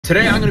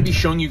Today I'm going to be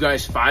showing you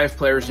guys 5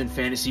 players in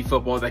fantasy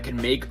football that can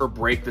make or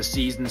break the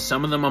season.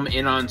 Some of them I'm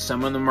in on,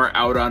 some of them are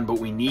out on, but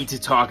we need to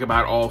talk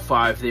about all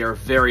 5. They are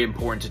very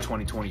important to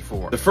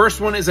 2024. The first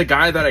one is a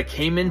guy that I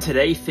came in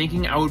today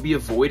thinking I would be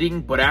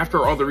avoiding, but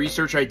after all the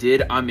research I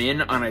did, I'm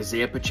in on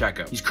Isaiah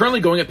Pacheco. He's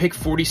currently going at pick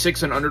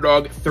 46 on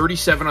Underdog,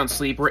 37 on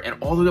Sleeper,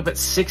 and all the way up at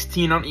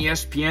 16 on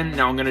ESPN.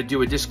 Now I'm going to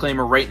do a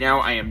disclaimer right now.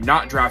 I am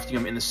not drafting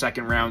him in the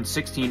second round.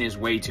 16 is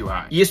way too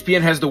high.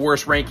 ESPN has the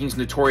worst rankings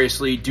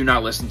notoriously. Do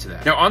not listen to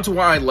that. Now on to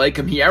why I like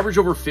him. He averaged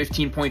over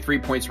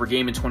 15.3 points per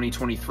game in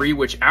 2023,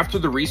 which after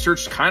the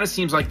research kind of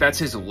seems like that's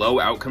his low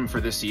outcome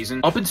for this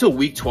season. Up until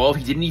week 12,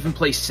 he didn't even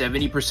play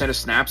 70% of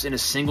snaps in a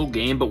single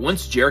game, but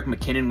once Jerick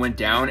McKinnon went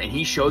down and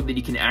he showed that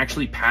he can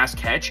actually pass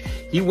catch,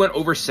 he went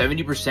over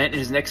 70% in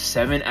his next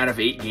 7 out of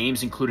 8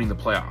 games, including the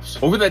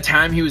playoffs. Over that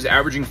time, he was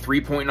averaging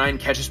 3.9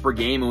 catches per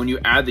game, and when you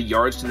add the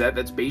yards to that,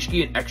 that's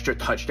basically an extra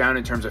touchdown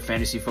in terms of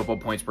fantasy football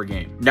points per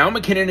game. Now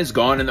McKinnon is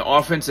gone, and the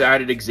offense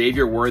added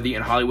Xavier Worthy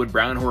and Hollywood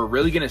Brown, who are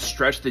really going to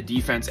stretch the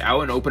defense out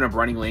and open up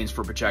running lanes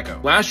for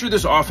Pacheco. Last year,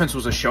 this offense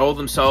was a shell of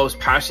themselves,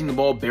 passing the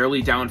ball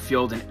barely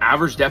downfield, an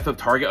average depth of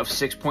target of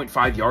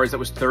 6.5 yards that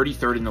was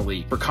 33rd in the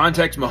league. For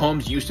context,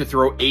 Mahomes used to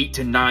throw 8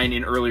 to 9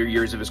 in earlier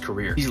years of his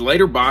career. These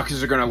later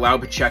boxes are going to allow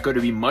Pacheco to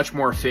be much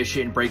more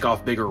efficient and break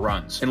off bigger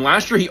runs. And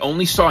last year, he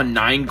only saw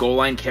 9 goal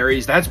line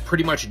carries. That's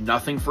pretty much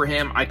nothing for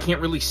him. I can't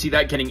really see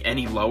that getting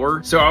any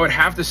lower. So I would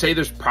have to say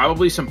there's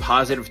probably some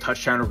positive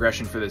touchdown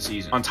regression for this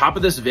season. On top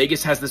of this,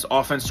 Vegas has this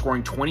offense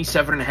scoring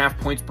 27.5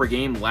 points per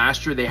game.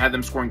 Last year, they had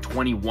them scoring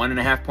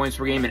 21.5 points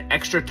per game. An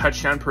extra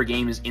touchdown per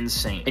game is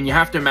insane. And you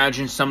have to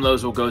imagine some of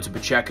those will go to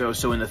Pacheco.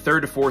 So in the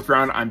 3rd to 4th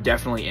round, I'm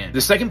definitely in.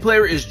 The second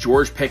player is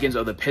George Pickens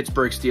of the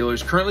Pittsburgh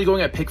Steelers, currently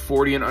going at pick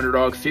 40 on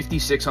Underdog,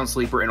 56 on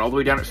Sleeper, and all the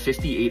way down at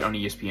 58 on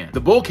ESPN.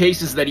 The bull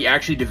case is that he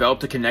actually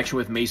developed a connection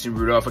with Mason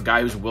Rudolph, a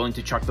guy who's willing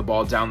to chuck the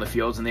ball down the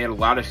fields, and they had a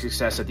lot of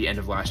success at the end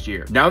of last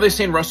year. Now they're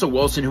saying Russell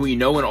Wilson, who we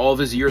know in all of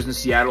his years in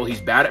Seattle,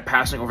 he's bad at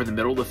passing over the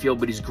middle of the field,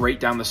 but he's great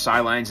down the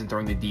sidelines and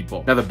throwing the deep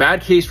ball. Now the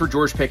bad case for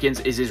George Pickens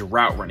is his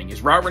route running.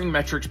 His route running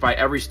metrics by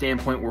every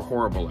standpoint were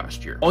horrible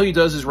last year. All he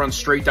does is run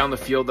straight down the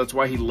field. That's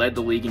why he led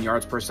the league in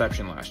yards per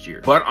reception last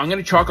year. But I'm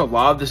going to chalk a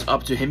lot of this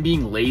up to him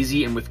being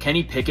lazy and with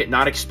Kenny Pickett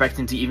not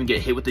expecting to even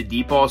get hit with the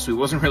deep ball, so he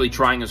wasn't really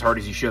trying as hard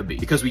as he should be.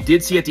 Because we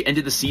did see at the end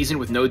of the season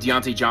with no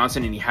Deontay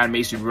Johnson and he had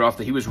Mason Rudolph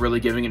that he was really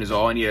giving it his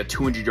all and he had a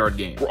 200-yard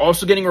game. We're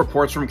also getting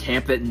reports from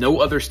camp that no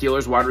other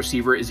Steelers wide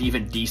receiver is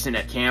even decent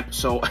at camp,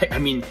 so I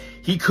mean,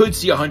 he could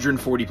see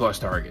 140 plus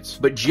targets.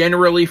 But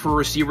generally, for a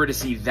receiver to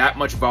see that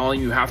much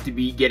volume, you have to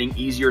be getting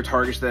easier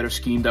targets that are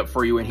schemed up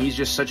for you, and he's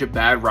just such a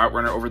bad route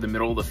runner over the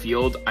middle of the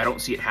field. I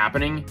don't see it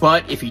happening.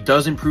 But if he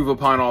does improve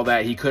upon all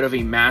that, he could have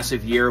a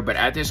massive year, but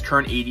at this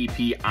current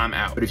ADP, I'm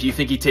out. But if you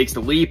think he takes the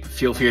leap,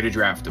 feel free to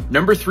draft him.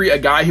 Number 3, a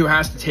guy who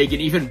has to take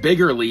an even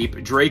bigger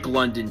leap, Drake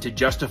London, to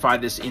justify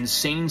this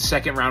insane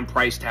second-round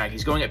price tag.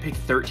 He's going at pick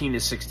 13 to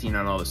 16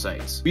 on all the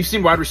sites. We've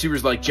seen wide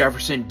receivers like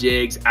Jefferson,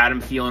 Diggs,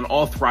 Adam Thielen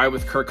all thrive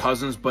with Kirk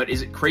Cousins, but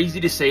is it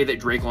crazy to say that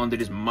Drake London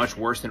is much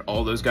worse than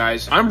all those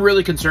guys? I'm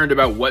really concerned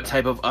about what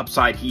type of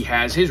upside he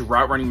has. His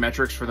route running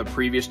metrics for the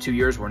previous 2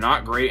 years were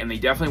not great, and they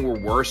definitely were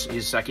worse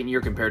his second year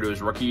compared to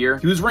his rookie year.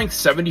 He was ranked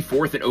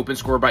 74th in open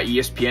score by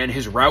ESPN.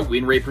 His route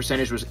win rate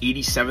percentage was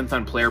 87th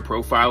on Player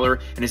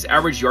Profiler, and his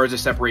average yards of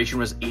separation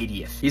was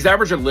 80th. He's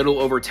averaged a little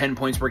over 10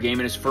 points per game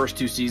in his first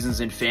 2 seasons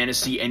in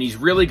fantasy, and he's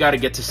really got to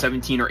get to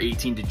 17 or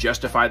 18 to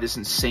justify this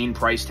insane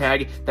price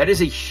tag. That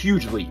is a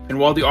huge leap. And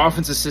while the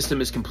offensive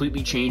system is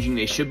completely changing,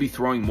 they should be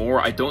throwing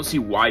more. I don't see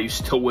why you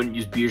still wouldn't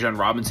use Bijan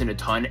Robinson a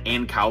ton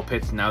and Kyle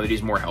Pitts now that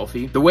he's more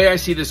healthy. The way I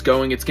see this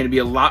going, it's going to be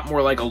a lot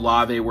more like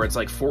Olave, where it's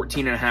like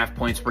 14.5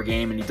 points per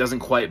game, and he doesn't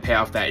quite pay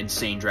off that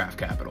insane draft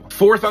capital.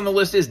 4th on the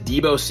list is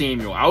Deebo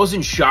Samuel. I was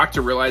in shock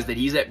to realize that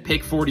he's at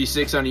pick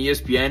 46 on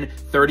ESPN,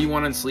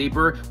 31 on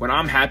Sleeper, when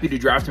I'm happy to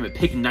draft him at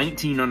pick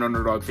 19 on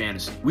Underdog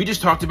Fantasy. We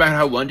just talked about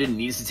how London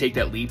needs to take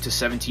that leap to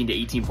 17 to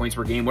 18 points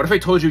per game. What if I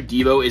told you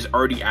Deebo is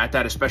already at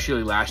that,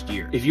 especially last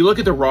year? If you look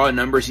at the raw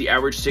numbers, he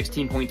averaged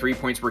 16.3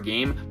 points per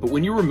game, but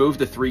when you remove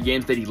the 3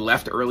 games that he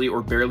left early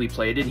or barely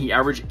played in, he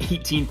averaged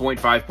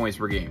 18.5 points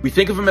per game. We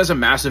think of him as a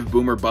massive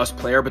boomer bust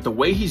player, but the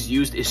way he's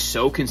used is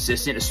so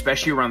consistent,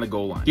 especially around the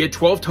goal line. He had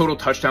 12 total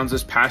touchdowns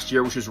this past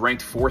year, which was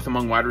ranked 4th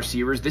among wide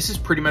receivers. This is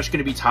pretty much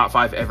going to be top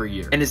 5 every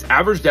year. And his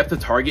average depth of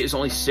target is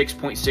only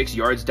 6.6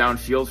 yards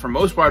downfield. For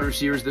most wide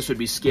receivers, this would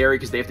be scary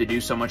because they have to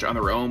do so much on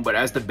their own, but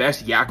as the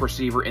best yak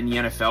receiver in the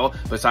NFL,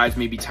 besides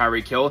maybe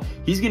Tyreek Hill,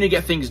 he's going to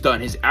get things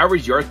done. His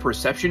average yards per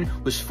reception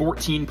was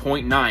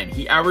 14.9.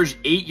 He averaged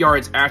 8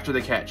 yards after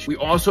the catch. We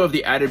also have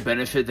the added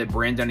benefit that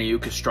Brandon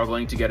Ayuk is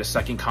struggling to get a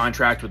second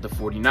contract with the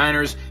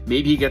 49ers.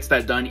 Maybe he gets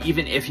that done.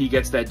 Even if he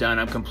gets that done,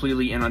 I'm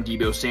completely in on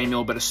Deebo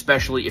Samuel, but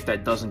especially if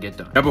that doesn't get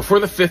done. Now, before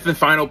the 5th and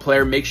final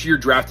player, make sure you're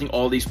drafting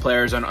all these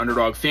players on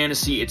Underdog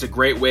Fantasy. It's a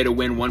great way to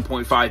win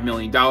 $1.5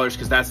 million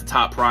because that's the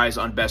top prize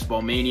on Best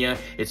Ball Mania.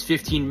 It's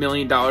 $15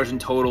 million in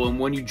total, and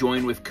when you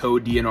join with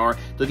code DNR,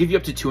 they'll give you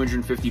up to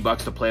 $250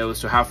 to play with,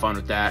 so have fun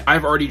with that.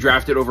 I've already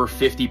drafted over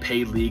 50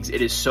 paid leagues.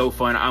 It is so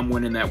fun. I'm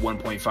winning that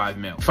 1.5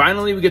 mil.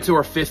 Finally, we get to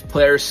our 5th 5th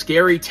player,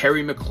 scary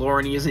Terry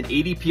McLaurin. He has an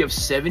ADP of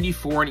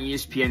 74 on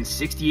ESPN,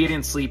 68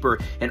 in Sleeper,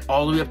 and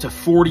all the way up to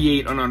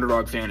 48 on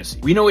Underdog Fantasy.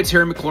 We know what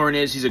Terry McLaurin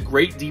is. He's a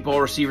great deep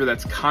ball receiver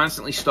that's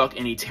constantly stuck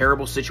in a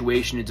terrible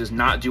situation and does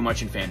not do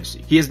much in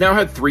fantasy. He has now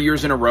had 3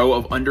 years in a row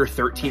of under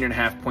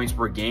 13.5 points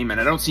per game, and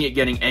I don't see it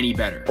getting any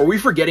better. Are we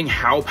forgetting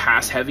how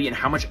pass heavy and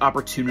how much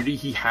opportunity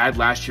he had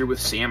last year with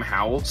Sam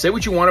Howell? Say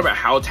what you want about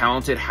how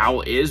talented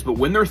Howell is, but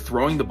when they're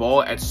throwing the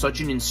ball at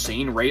such an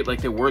insane rate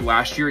like they were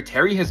last year,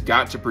 Terry has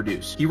got to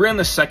produce. He ran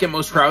the second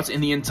most routes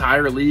in the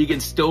entire league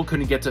and still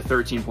couldn't get to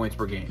 13 points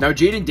per game. Now,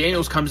 Jayden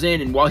Daniels comes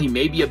in, and while he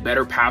may be a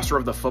better passer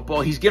of the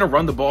football, he's going to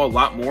run the ball a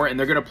lot more, and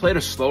they're going to play at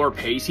a slower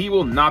pace. He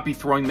will not be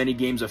throwing many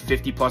games of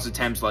 50-plus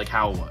attempts like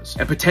Howell was.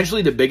 And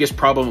potentially the biggest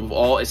problem of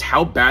all is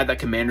how bad that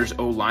Commanders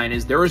O-line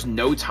is. There is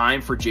no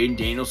time for Jayden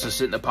Daniels to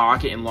sit in the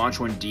pocket and launch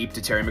one deep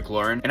to Terry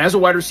McLaurin. And as a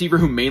wide receiver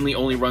who mainly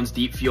only runs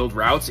deep field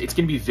routes, it's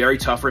going to be very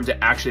tough for him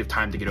to actually have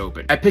time to get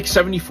open. At pick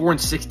 74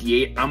 and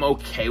 68, I'm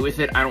okay with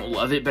it. I don't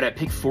love it, but at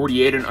pick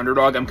 48 and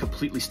Underdog, I'm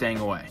completely staying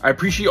away. I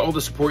appreciate all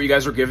the support you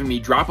guys are giving me.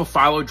 Drop a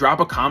follow, drop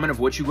a comment of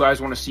what you guys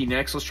want to see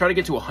next. Let's try to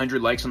get to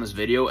 100 likes on this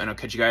video, and I'll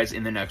catch you guys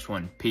in the next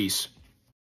one. Peace.